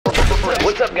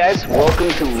What's up, guys? Welcome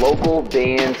to local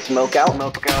band Smokeout.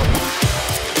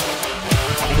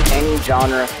 Any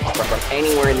genre from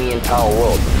anywhere in the entire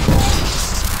world.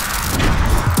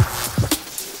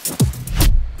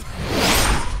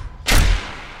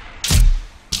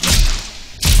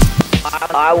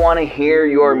 I want to hear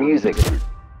your music.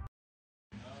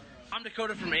 I'm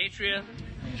Dakota from Atria.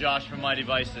 Josh from My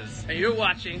Devices. And you're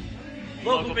watching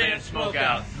Local Band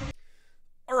Smokeout.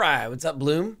 Alright, what's up,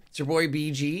 Bloom? It's your boy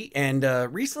BG, and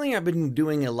recently I've been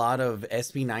doing a lot of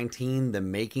SB19, the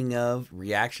making of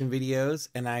reaction videos,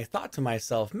 and I thought to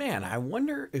myself, man, I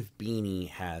wonder if Bini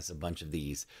has a bunch of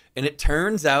these. And it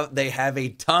turns out they have a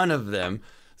ton of them,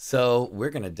 so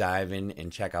we're going to dive in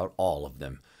and check out all of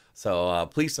them. So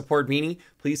please support Bini.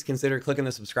 Please consider clicking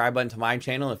the subscribe button to my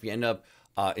channel if you end up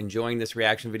enjoying this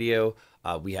reaction video.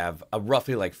 We have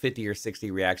roughly like 50 or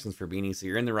 60 reactions for Bini, so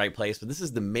you're in the right place. But this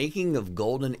is the making of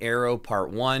Golden Arrow Part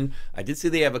 1. I did see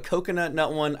they have a coconut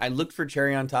nut one. I looked for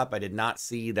cherry on top. I did not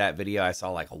see that video. I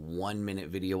saw like a 1-minute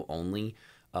video only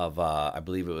of, I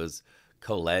believe it was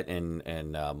Colette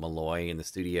and Malloy in the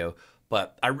studio.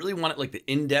 But I really wanted like the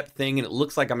in-depth thing, and it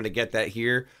looks like I'm going to get that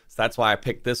here. So that's why I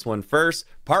picked this one first.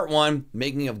 Part 1,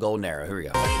 making of Golden Arrow. Here we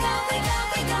go.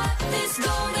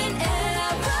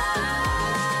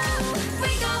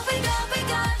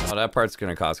 Oh, that part's going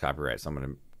to cause copyright, so I'm going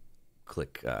to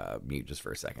click mute just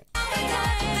for a second.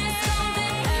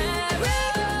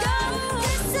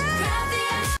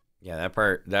 Yeah, that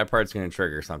part's going to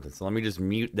trigger something. So let me just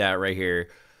mute that right here.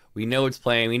 We know it's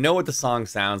playing. We know what the song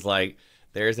sounds like.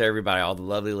 There's everybody, all the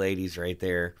lovely ladies right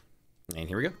there. And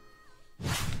here we go.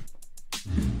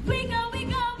 We go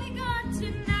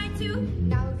tonight too.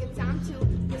 Now a good time too.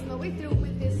 There's no way through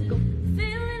with this. Go.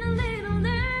 Feeling a little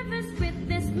nervous with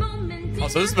this moment. Oh,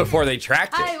 so this is before they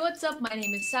tracked it. Hi, what's up? My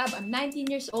name is Sab. I'm 19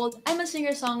 years old. I'm a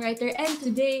singer-songwriter, and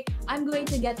today I'm going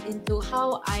to get into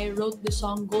how I wrote the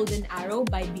song Golden Arrow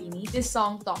by Bini. This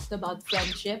song talked about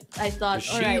friendship. I thought,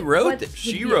 She wrote it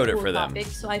for them.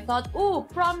 So I thought, oh,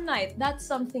 prom night. That's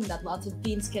something that lots of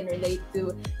teens can relate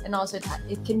to, and also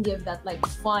it can give that like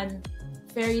fun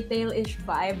fairy tale-ish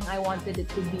vibe. I wanted it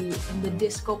to be in the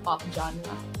disco pop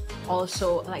genre.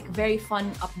 Also, like very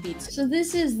fun upbeats. So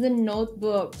this is the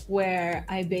notebook where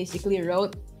I basically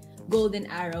wrote Golden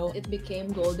Arrow. It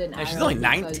became Golden Arrow. She's only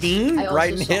 19,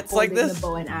 writing hits like this. The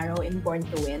bow and arrow in Born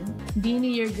to Win. Bini,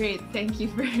 you're great. Thank you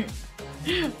for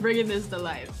bringing this to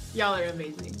life. Y'all are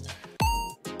amazing.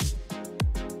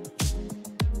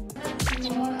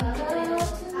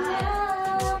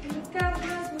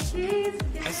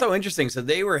 That's so interesting. So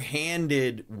they were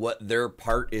handed what their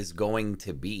part is going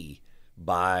to be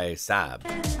by Sab.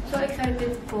 So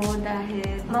excited po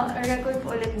dahil ma-record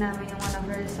po ulit namin yung one of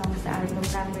our songs sa album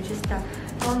namin, which is the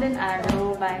Golden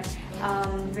Arrow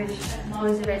which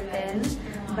was written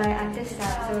by Ate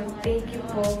Sab. So thank you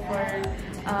po for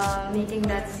making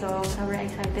that song. Sobrang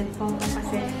excited po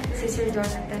kasi si Sir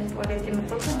Jonathan po ulit yung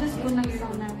mag-produce po ng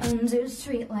song namin. Under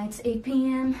streetlights, 8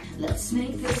 p.m. Let's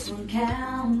make this one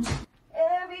count.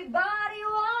 Everybody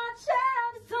watch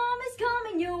out, the storm is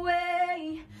coming your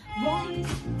way.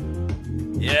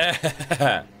 Yeah.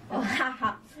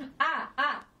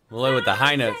 Malloy with the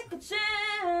high notes.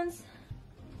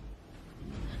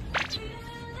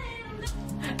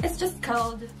 It's just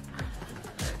cold.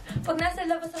 Pag nasa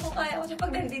labas ako, kaya ko siya.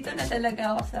 Pag nandito na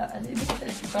talaga ako sa, hindi ko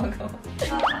talaga gagawa.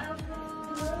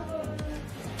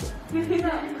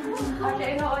 Actually,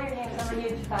 I know all your names. I'm a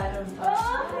huge fan of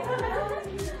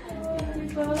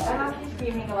I'm actually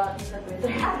screaming about this on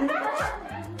Twitter.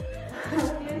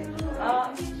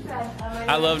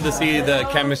 I love to see the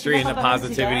chemistry and the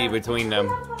positivity between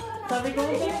them. Sabi ko,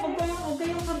 huwag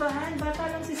kayong kabahan. Bata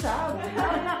lang si Sab.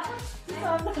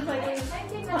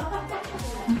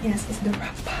 Yes, it's the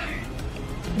rap part.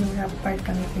 Yung rap part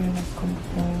kami po yung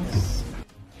nag-compose.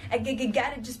 I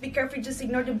got it, just be careful, just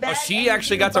ignore the bad. Oh, she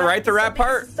actually got to write the rap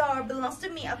part? Belongs to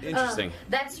me. Interesting.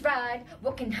 That's right.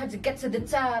 Working hard to get to the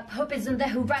top. Hope is on the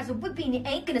horizon. With Bini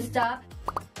ain't gonna stop.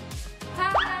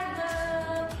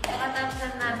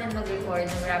 Nakatapos namin mag-record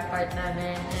yung rap part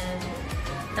namin. And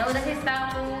nauna si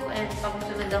Staku and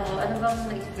pagkasunod ako. Ano bang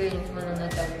na-experience mo nung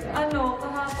nag-rap?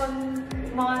 Kahapon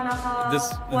mga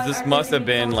This must have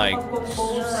been like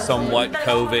somewhat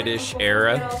COVID-ish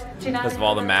era because of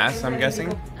all the masks, I'm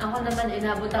guessing. Ako naman,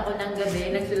 inabot ako ng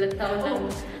gabi. Nagsulat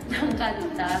ako ng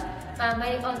kanta.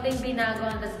 May konting binago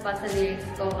ang pa sa lyrics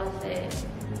ko kasi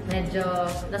medyo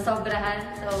nasobrahan.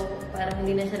 So, parang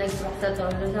hindi na siya nag-rock sa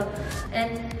tono. So,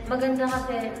 and maganda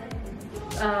kasi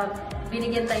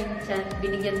binigyan tayo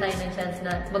ng chance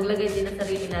na maglagay din ng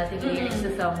sarili natin lyrics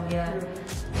sa song niya.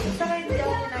 Saka hindi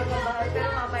ako nagbabahan, pero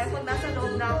mamaya kung nasa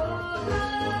loob na ako,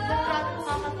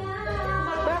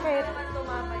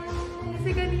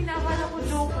 kanina akala ko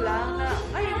joke lang na,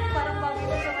 ay, parang bago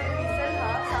ko sa mag-diesel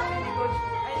ha, sabi ni Coach,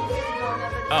 ay, ni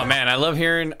Jonathan. Oh man, I love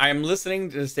hearing, I'm listening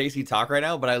to Stacey talk right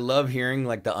now, but I love hearing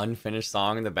like the unfinished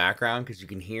song in the background because you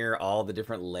can hear all the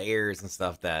different layers and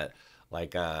stuff that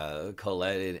like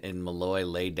Colette and Malloy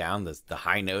laid down, the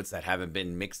high notes that haven't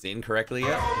been mixed in correctly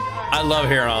yet. I love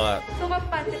hearing all that.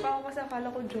 Tumapante pa ako kasi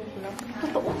akala ko joke lang.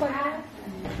 Totoo pa yan.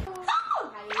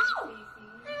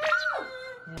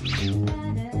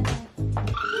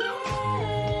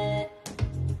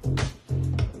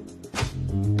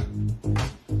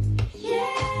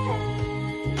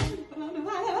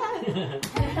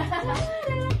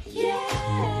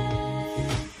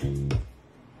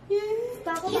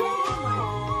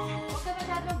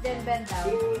 Bend down.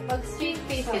 Pag straight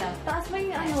face ka lang. Taas mo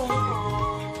yung ano.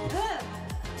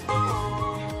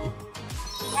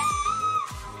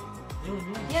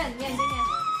 Yan, ganyan.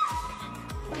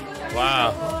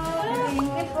 Wow.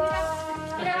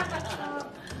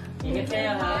 Ingat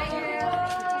kayo ha.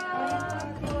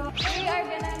 We are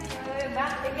gonna go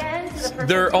back again to the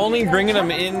They're only bringing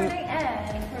them in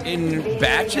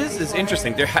batches? It's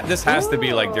interesting. This has to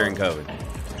be like during COVID.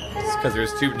 Because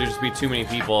there's just be too many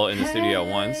people in the studio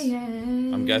at once.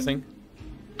 I'm guessing.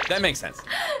 That makes sense.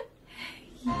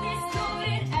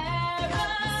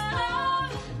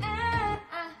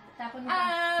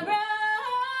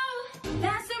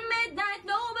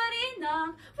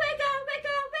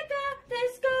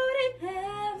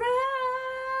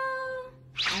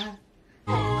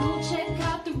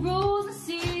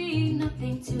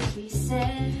 Nothing to be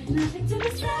said.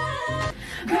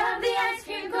 Grab the ice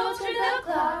cream, go to the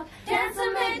club. Dance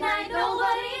till midnight,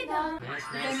 nobody done.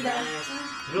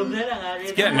 Group na lang ha.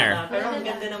 It's getting there. Pero ang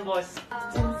ganda ng boss.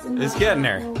 It's getting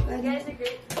there.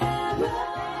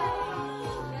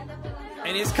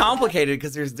 And it's complicated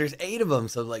because there's 8 of them,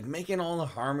 so like making all the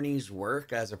harmonies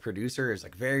work as a producer is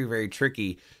like very, very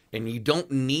tricky. And you don't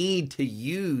need to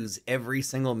use every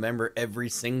single member, every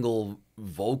single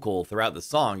vocal throughout the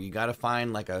song. You got to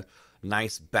find like a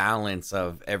nice balance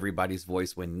of everybody's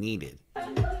voice when needed.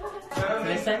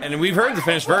 And we've heard the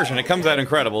finished version. It comes out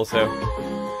incredible, so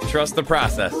trust the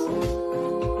process.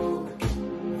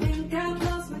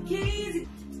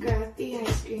 Grab the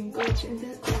ice cream, go to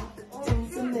the clock.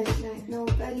 Dance till midnight,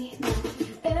 nobody knows.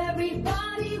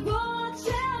 Everybody watch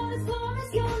out, the storm is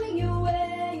coming your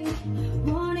way.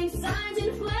 Warning signs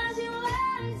and flashing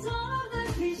lights, all of the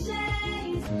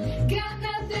cliches. Got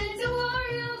nothing to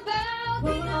worry about.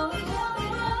 We know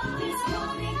it's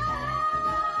coming out.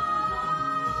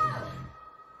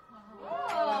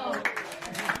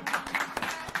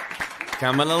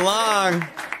 Coming along.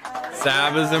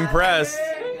 Sab is impressed.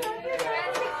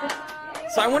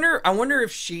 So I wonder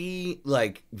if she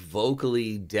like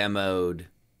vocally demoed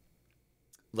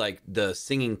like the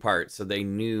singing part so they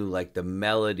knew like the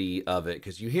melody of it,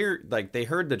 because you hear like they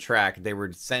heard the track, they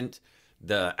were sent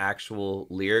the actual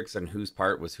lyrics and whose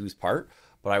part was whose part,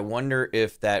 but I wonder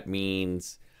if that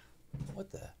means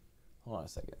what the hold on a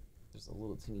second, there's a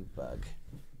little teeny bug,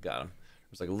 got him,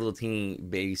 there's like a little teeny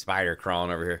baby spider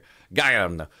crawling over here, got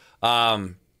him though. I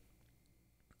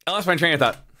lost my train of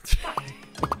thought.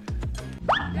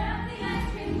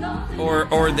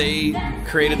 Or they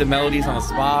created the melodies on the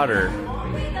spot, or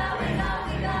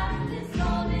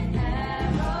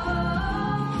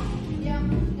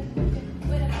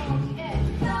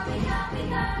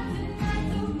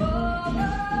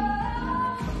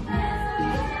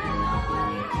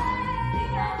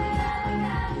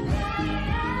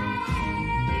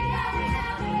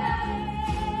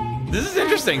this is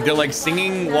interesting. They're like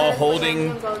singing while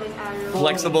holding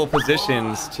flexible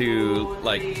positions to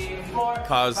like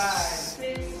cause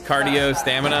cardio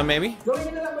stamina, maybe? Gawin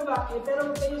nyo na lang babae,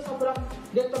 pero huwag kayo sobrang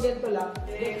gento lang.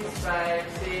 6, 5,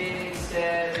 6,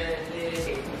 7,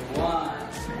 8.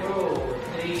 1, 2,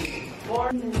 3,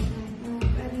 4.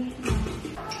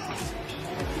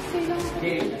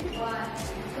 Okay.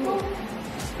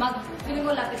 Feeling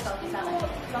ko lapit to sa akin.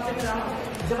 Lapit na lang.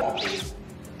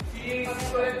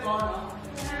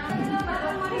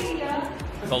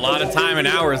 It's a lot of time and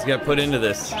hours get put into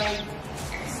this.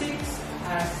 6,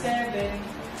 7, 8.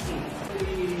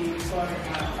 3, 4,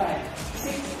 5,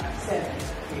 6, 7,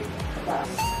 8.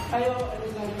 Ayaw, ano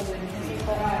lang ito rin. 6,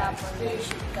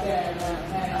 7,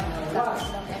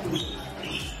 8.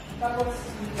 Tapos,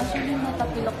 actually,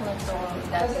 natapilok na ito.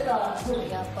 Dahil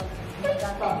kaya pag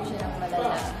nagkakaroon siya ng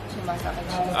malala, sumasakit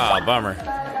siya. Ah, bummer.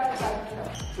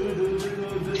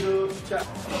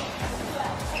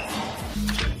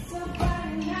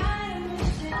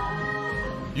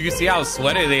 You can see how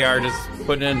sweaty they are just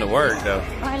putting in the work, though.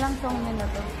 Okay lang song na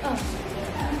to.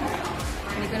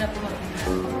 Hindi ko na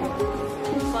pumapunta.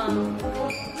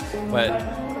 But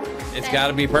it's got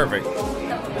to be perfect.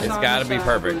 It's got to be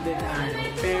perfect.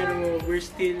 Pero we're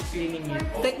still feeling it.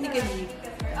 Technically,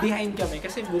 behind kami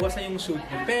kasi bukas na yung shoot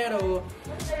niya. Pero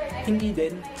hindi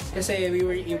din kasi we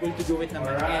were able to do it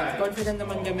naman. And confident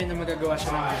naman kami na magagawa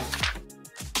siya naman.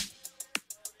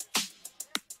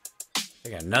 I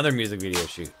got another music video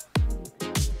shoot.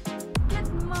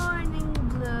 Good morning,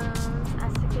 Blooms.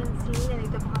 As you can see,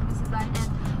 nandito po kami sa van and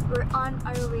we're on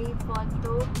our way po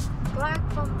to Clark,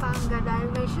 Pampanga dahil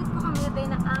may shoot po kami today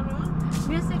ng aming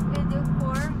music video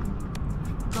for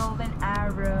Golden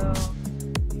Arrow.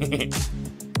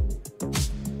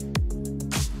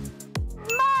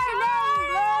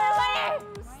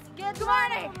 Good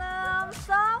morning, Blooms!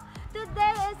 So,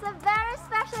 today is a very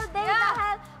special day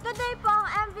dahil today po ang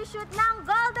MV shoot ng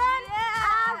Golden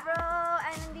Arrow.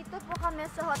 And nandito po kami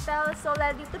sa hotel. So,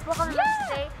 dito po kami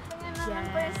mag-stay. Tingnan naman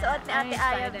po yung suot ni Ate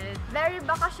Aya. Very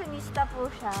bakasyonista po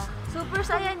siya. Super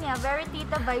saya niya. Very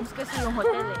tita vibes kasi yung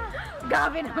hotel eh.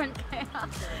 Gabi naman kaya.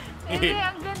 Hindi,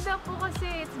 ang ganda po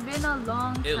kasi it's been a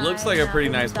long time. It looks like a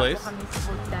pretty nice place. Kami sa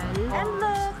hotel. And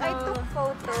look, I took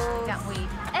photos. Can't wait.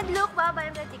 And look, baba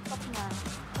yung TikTok na.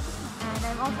 And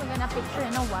I'm also gonna picture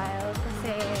in a while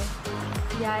kasi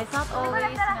yeah, it's not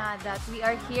always na that we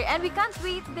are here. And we can't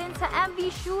wait din sa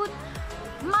MV shoot.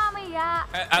 Mamaya.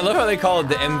 I love how they call it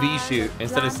the MV shoot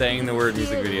instead of saying the word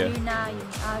music video. Yun na, yung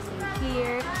us are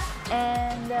here.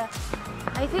 And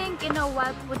I think in a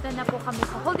while, pupunta na po kami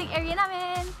sa holding area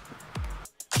namin.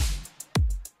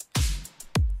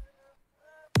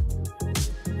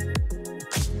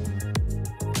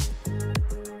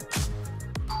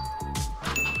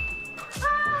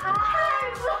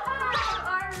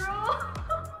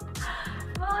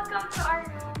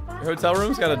 Your hotel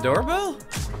room's got a doorbell?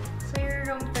 So your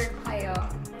room tour kayo.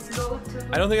 Let's go to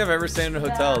I don't think I've ever stayed in a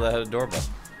hotel that had a doorbell.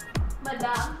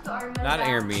 Madam, to our Madam. Not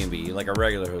Airbnb, like a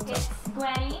regular hotel. It's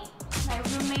Gwenny, my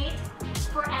roommate,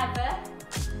 forever.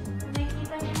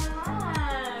 Nakikita niyo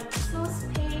naman. So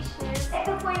spacious.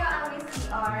 Ito po yung aming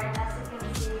CR. As you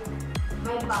can see,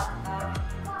 may bathtub.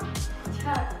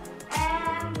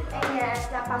 And yes,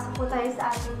 napasok po tayo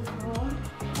sa aming room.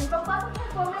 And pagpasok niyo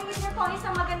po, makikita niyo po ang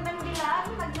isang magandang dilag.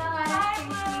 Magnangalan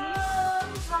Stacy.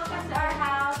 Welcome to our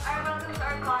house. Welcome to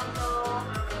our condo.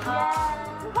 Yes.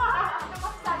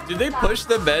 Did they push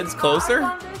the beds closer?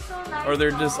 Or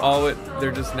they're just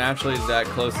naturally that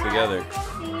close together?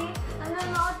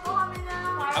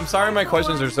 I'm sorry my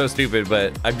questions are so stupid,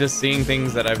 but I'm just seeing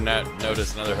things that I've not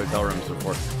noticed in other hotel rooms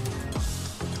before.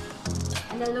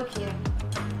 And then look here.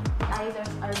 Eyes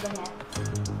are the net.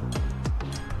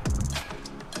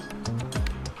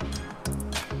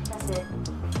 That's it.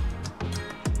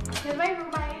 Here's my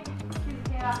roommate.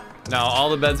 No, all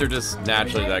the beds are just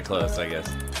naturally that close, I guess.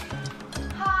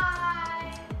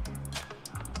 Hi!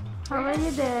 How are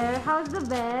you there? How's the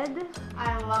bed?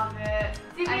 I love it.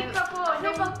 Si Mika po,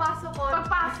 Nung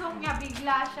pagpasok niya,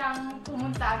 bigla siyang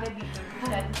pumunta agad dito.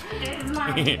 It's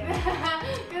mine.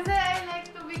 Kasi I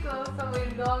like to be close sa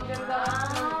window. Ang ganda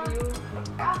ng view.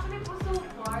 Actually po so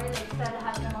far, like sa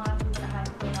lahat ng mga puntahan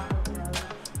ko na hotel,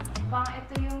 parang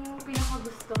ito yung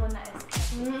pinakagusto ko na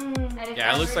aesthetic.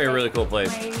 Yeah, it looks like a really cool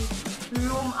place. May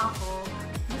room ako.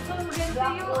 Gusto mo ganda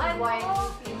yung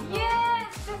ano. Yes!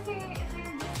 Kasi ito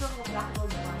yung gusto ko, black gold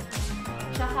one.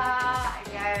 Tsaka,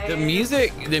 guys. The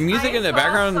music in the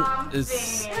background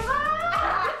is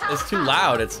too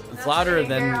loud. It's louder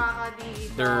than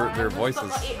their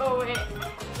voices. Look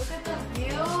at the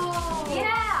view.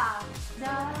 Yeah!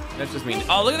 That's just mean.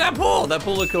 Oh, look at that pool. That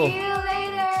pool looked cool. See you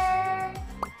later!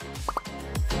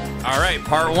 All right,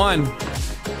 part one.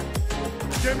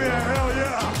 Give me a hell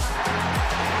yeah!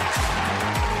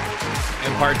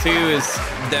 And part two is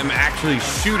them actually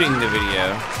shooting the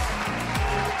video.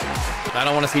 I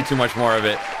don't want to see too much more of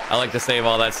it. I like to save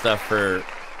all that stuff for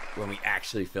when we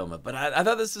actually film it. But I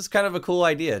thought this was kind of a cool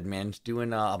idea, man. Just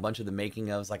doing a bunch of the making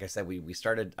ofs. Like I said,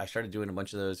 I started doing a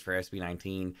bunch of those for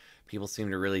SB19. People seem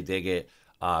to really dig it.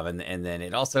 And then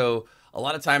it also, a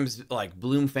lot of times, like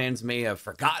Bloom fans may have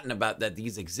forgotten about that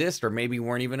these exist, or maybe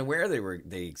weren't even aware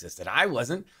they existed. I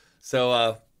wasn't.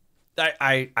 So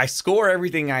I score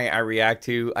everything I react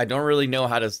to. I don't really know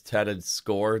how to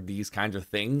score these kinds of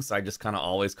things. I just kind of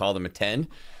always call them a 10.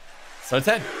 So a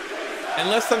 10.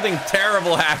 Unless something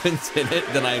terrible happens in it,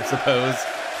 then I suppose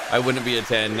I wouldn't be a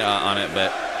 10 on it.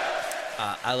 But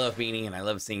I love Bini and I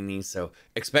love seeing these. So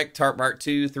expect Part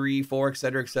 2, 3, 4,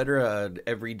 etc.,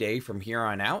 every day from here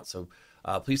on out. So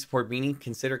please support Bini.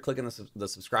 Consider clicking the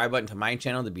subscribe button to my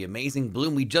channel. That'd be amazing.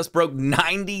 Bloom, we just broke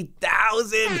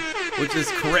 90,000, which is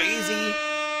crazy.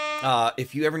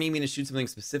 If you ever need me to shoot something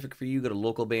specific for you, go to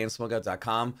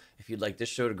localbandsmokeout.com. If you'd like this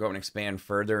show to grow and expand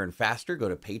further and faster, go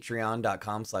to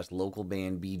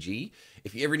patreon.com/localbandbg.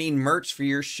 If you ever need merch for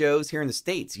your shows here in the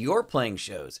States, you're playing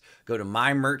shows, go to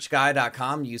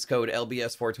mymerchguy.com. Use code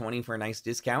LBS420 for a nice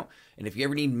discount. And if you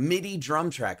ever need MIDI drum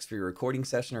tracks for your recording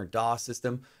session or DAW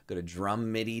system, go to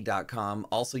drummidi.com.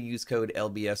 Also use code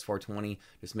LBS420.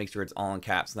 Just make sure it's all in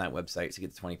caps on that website so you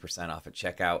get the 20% off at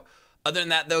checkout. Other than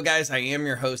that, though, guys, I am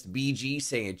your host, BG,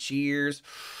 saying cheers,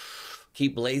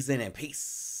 keep blazing, and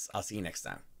peace. I'll see you next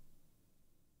time.